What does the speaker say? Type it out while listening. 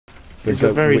It's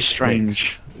a very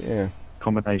strange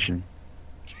combination.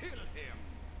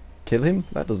 Kill him?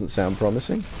 That doesn't sound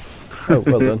promising. Oh,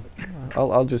 well done.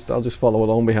 I'll just follow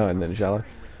along behind then, shall I?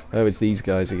 Oh, it's these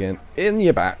guys again. In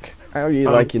your back. How are you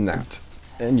liking that?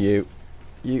 And you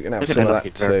can have some of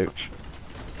that too.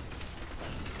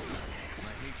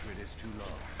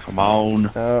 Come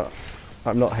on.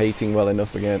 I'm not hating well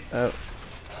enough again. Oh.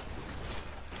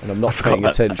 And I'm not paying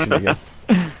attention again.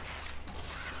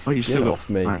 Oh, you still off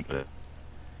me.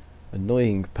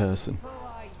 Annoying person.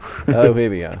 Oh, here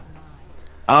we are.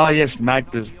 Ah, yes,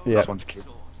 Magda's this one's killed.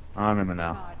 I remember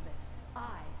now.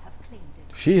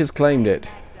 She has claimed it.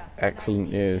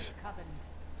 Excellent news.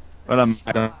 Well,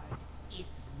 Magda.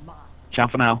 Ciao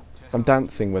for now. I'm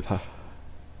dancing with her.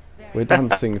 We're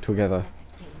dancing together.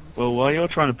 Well, while you're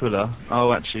trying to pull her,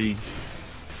 I'll actually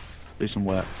do some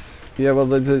work. Yeah,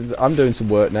 well, I'm doing some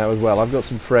work now as well. I've got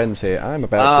some friends here. I'm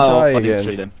about to die I again. didn't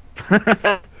see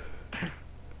them.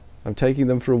 I'm taking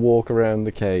them for a walk around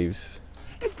the caves.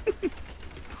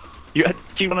 You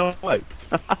actually want to wait?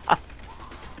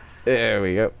 There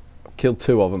we go. Killed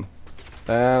 2 of them,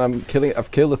 and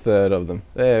I've killed a 3rd of them.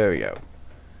 There we go.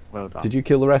 Well done. Did you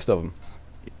kill the rest of them?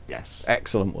 Yes.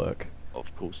 Excellent work.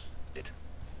 Of course, did.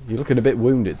 You're looking a bit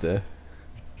wounded there.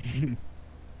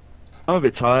 I'm a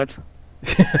bit tired.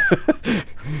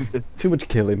 Too much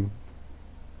killing.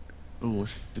 Ooh,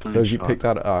 So you picked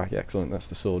that? Ah, yeah, excellent. That's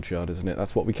the sword shard, isn't it?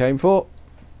 That's what we came for.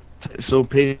 Take the sword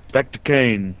piece back to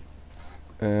Kane.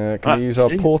 Can we use our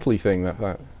portally thing?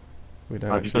 That we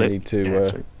don't actually need to.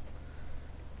 Yeah,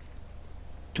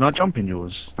 can I jump in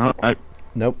yours? Oh, no.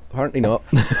 Nope, apparently not.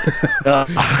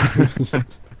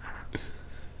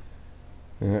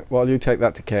 While you take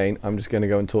that to Kane, I'm just going to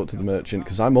go and talk to the merchant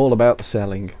because I'm all about the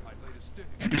selling.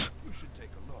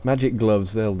 Magic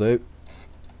gloves, they'll do.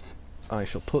 I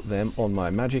shall put them on my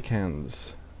magic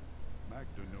hands.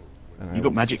 You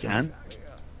got magic hand?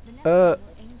 I'd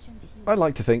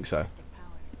like to think so.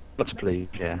 Got to believe,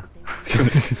 yeah.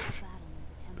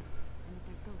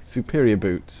 Superior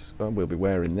boots. Well, we'll be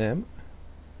wearing them.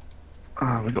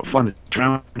 We've got to find a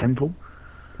drowned temple.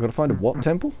 We've got to find a what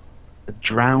temple? A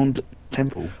drowned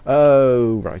temple.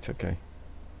 Oh, right, okay.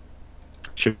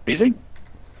 Should be easy.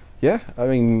 Yeah, I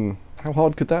mean, how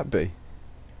hard could that be?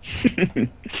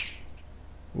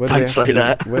 Where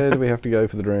do we have to go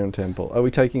for the drowned temple? Are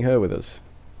we taking her with us?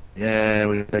 Yeah,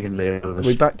 we're taking Leo with us. Are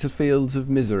we back to Fields of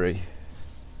Misery?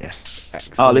 Yes.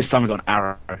 Excellent. Oh, this time we've got an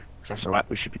arrow. That's alright,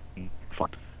 we should be fine.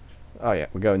 Oh yeah,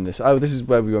 we're going this. Oh, this is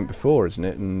where we went before, isn't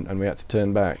it? And we had to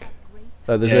turn back.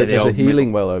 There's a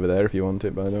healing well over there if you want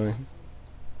it, by the way.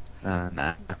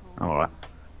 Nah, I'm alright.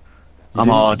 I'm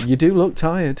hard. You do look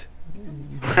tired.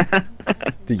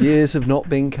 The years have not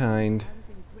been kind.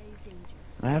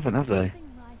 I haven't, have they?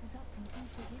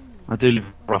 I do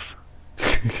live rough.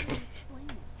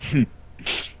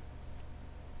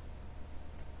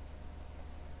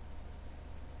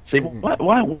 See, why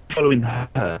aren't we following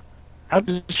her? How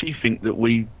does she think that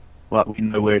we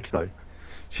know where to go?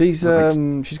 She's got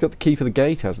the key for the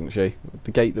gate, hasn't she?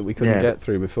 The gate that we couldn't get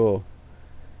through before.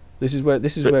 This is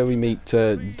where we meet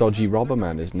Dodgy Robber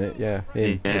Man, isn't it? Yeah,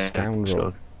 him, the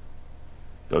scoundrel.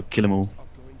 Gotta kill them all.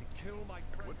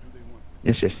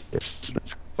 Yes.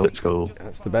 Let's go.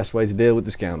 That's the best way to deal with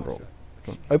the scoundrel.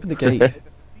 Come on, open the gate.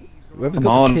 Whoever's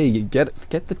got the key, get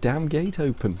the damn gate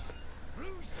open.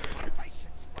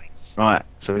 Right,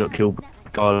 so we got killed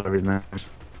Gala, isn't it?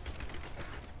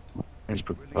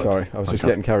 Sorry, I was just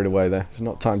getting carried away there. It's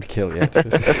not time to kill yet.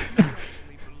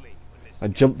 I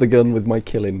jumped the gun with my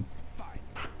killing.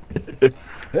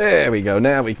 There we go,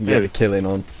 now we can get the killing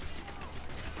on.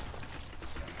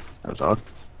 That was odd.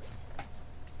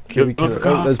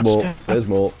 Oh, there's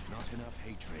more.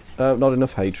 Not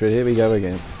enough hatred, here we go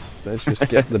again. Let's just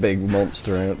get the big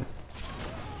monster out.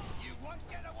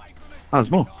 Oh,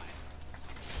 there's more.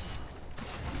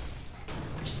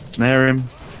 Snare him.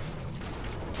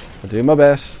 I do my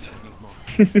best.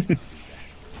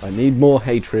 I need more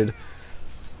hatred.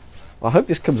 I hope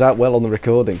this comes out well on the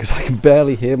recording because I can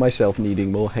barely hear myself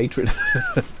needing more hatred.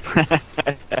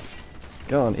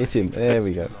 Go on, hit him. There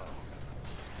we go.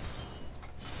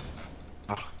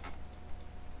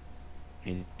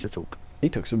 He needs to talk. He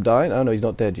took some dying. Oh no, he's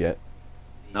not dead yet.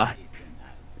 No.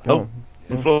 Go Oh, on. on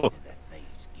the floor.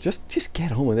 Just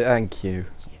get on with it, thank you.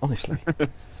 Honestly.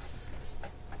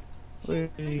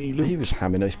 He was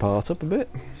hamming his part up a bit.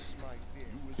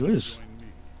 He was.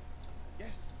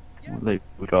 We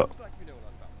got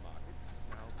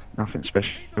nothing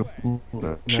special.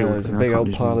 No, it's a big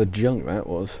old pile of junk that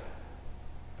was.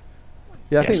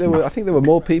 Yeah, I think there were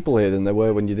more people here than there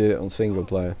were when you did it on single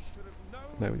player.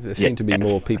 There seemed to be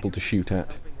more people to shoot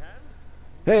at.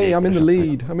 Hey, Yeah, I'm in the definitely.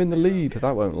 lead. I'm in the lead.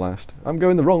 That won't last. I'm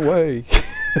going the wrong way.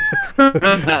 Yep,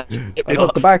 I we got the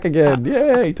lost. back again.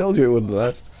 Yay! Told you it wouldn't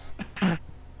last.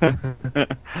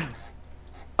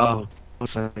 Oh, for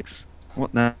sakes.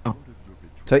 What now?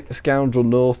 Take the scoundrel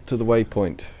north to the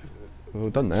waypoint. Well,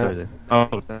 we've done So that. then.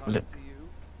 Oh, that was it.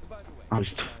 Oh,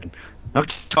 he's talking. I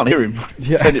can't hear him.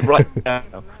 Yeah. Turn it right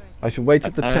down. I shall wait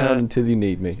at the town Uh, until you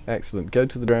need me. Excellent. Go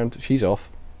to the ground. She's off.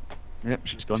 Yep,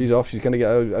 she's gone. She's off. She's going to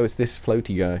go. Oh, it's this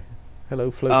floaty guy. Hello,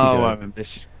 floaty Oh, I guy. remember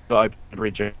this. Got open the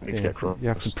bridge. I need to Yeah, get across. you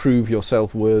have to prove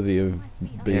yourself worthy of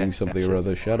being Yeah, something that's or it.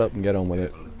 other. Shut up and get on with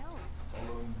it.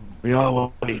 We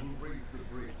are waiting.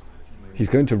 He's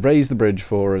going to raise the bridge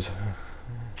for us.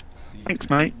 Thanks,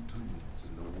 mate.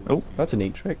 Oh. That's a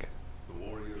neat trick.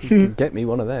 You can get me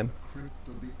one of them.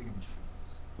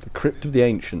 The Crypt of the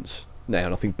Ancients. Now,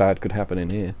 nothing bad could happen in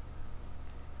here.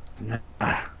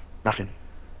 Nothing.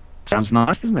 Sounds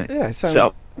nice, doesn't it? Yeah, it sounds.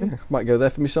 So, Yeah, might go there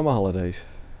for my summer holidays.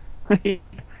 oh,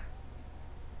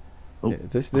 Yeah,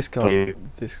 this can't.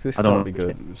 This I don't can't be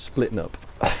good. Splitting up.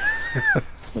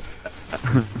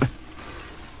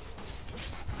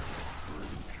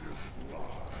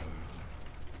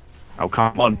 oh,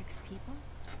 come on.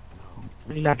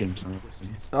 Really lagging.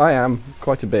 I am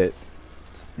quite a bit.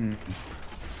 Hmm.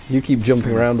 You keep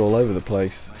jumping around all over the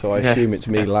place, so I Yeah. assume it's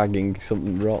me lagging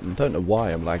something rotten. Don't know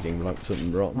why I'm lagging like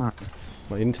something rotten. Ah,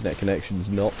 My internet connection's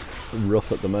not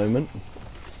rough at the moment.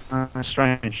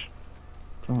 strange.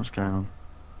 Don't know what's going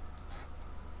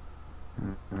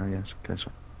on. Yes, okay,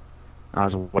 so.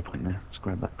 There's a waypoint there. Let's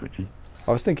grab that quickly.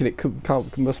 I was thinking it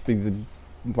must be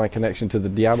my connection to the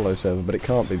Diablo server, but it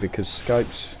can't be because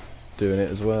Skype's doing it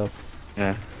as well.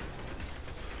 Yeah.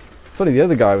 Funny, the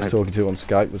other guy I was Right. talking to on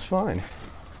Skype was fine.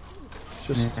 It's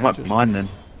just, Might be mine then.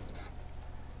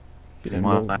 you It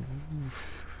know, might.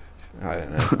 I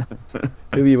don't know.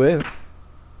 Who are you with?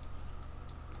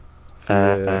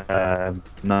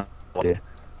 No idea.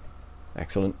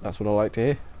 Excellent. That's what I like to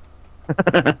hear.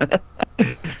 Good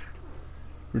way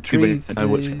Retrieve to know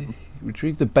what's the going on.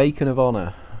 retrieve the bacon of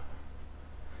honor.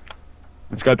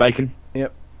 Let's go bacon.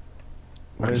 Yep.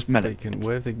 Where's the smell it. bacon?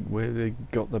 Where have they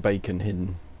got the bacon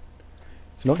hidden?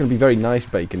 It's not going to be very nice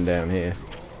bacon down here.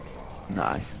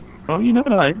 No. Well, you never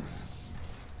know.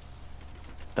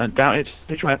 Don't doubt it.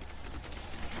 You try it.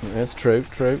 That's true.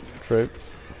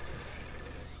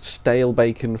 Stale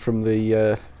bacon from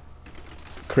the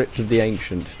Crypt of the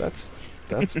Ancient. That's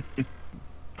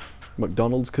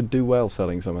McDonald's could do well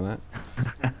selling some of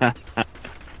that.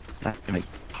 That can make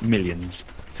millions.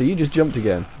 So you just jumped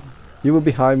again. You were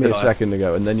behind me Did a I? second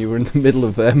ago, and then you were in the middle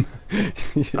of them.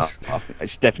 You just- I think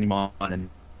it's definitely mine and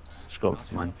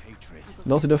Scott's mine.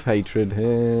 Not enough hatred.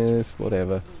 Yes,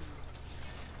 whatever.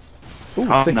 Ooh,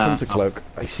 Oh, thick no. hunter cloak.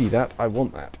 I see that. I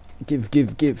want that. Give.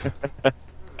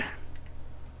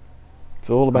 It's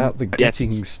all about the Yes.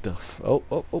 getting stuff. Oh,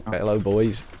 hello,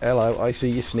 boys. Hello, I see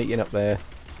you sneaking up there.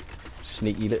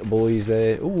 Sneaky little boys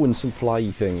there. Oh, and some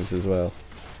flyy things as well.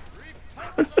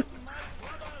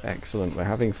 Excellent. We're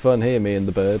having fun here, me and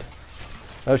the bird.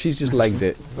 Oh, she's just legged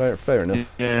it. Fair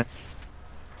enough. Yeah.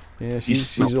 Yeah, You she's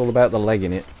smell- all about the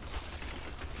legging it.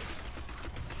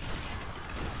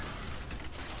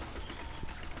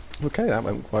 Okay, that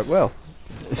went quite well.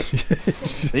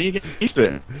 There you get used to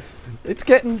it.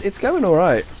 It's going all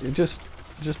right. You just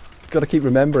got to keep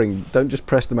remembering. Don't just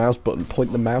press the mouse button.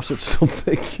 Point the mouse at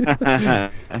something.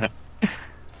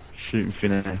 Shooting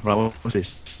finna. Right, what's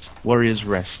this? Warrior's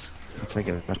Rest. I'll take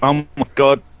it. Oh my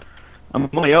god. I'm on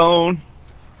my own.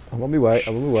 I'm on my way.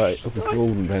 Oh,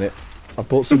 golden minute. I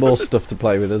bought some more stuff to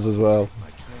play with us as well.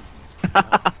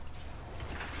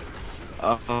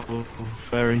 Oh,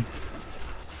 very.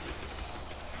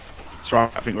 That's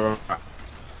right, I think we're alright.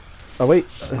 Oh wait,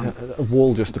 a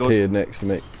wall just God. appeared next to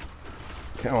me.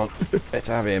 Come on, let's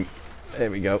have him.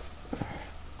 There we go.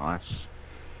 Nice.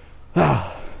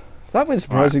 That went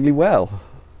surprisingly well.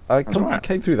 I alright.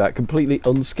 came through that completely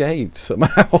unscathed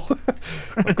somehow.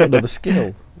 I've got another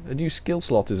skill. A new skill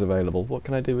slot is available. What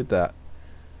can I do with that?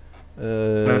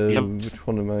 Yep. Which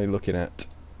one am I looking at?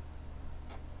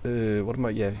 What am I?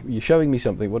 Yeah, you're showing me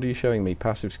something. What are you showing me?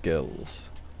 Passive skills.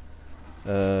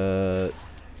 Thrill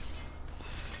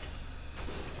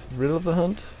of the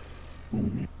hunt.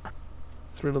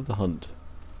 Thrill of the hunt.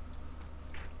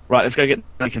 Right, let's go get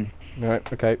bacon. All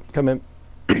right. Okay. Come in.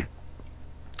 And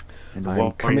I'm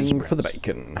Warrior's coming for the Rest.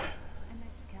 bacon.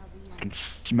 I can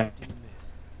smell it.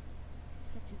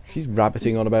 She's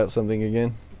rabbiting on about something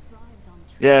again.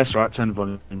 Yeah, that's right, turn the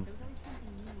volume.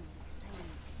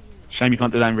 Shame you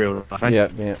can't do that in real life, eh?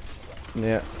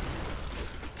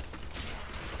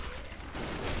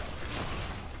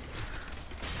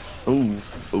 Ooh,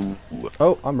 ooh.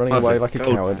 Oh, I'm running That's away a like a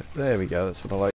gold. coward. There we go, that's what I like.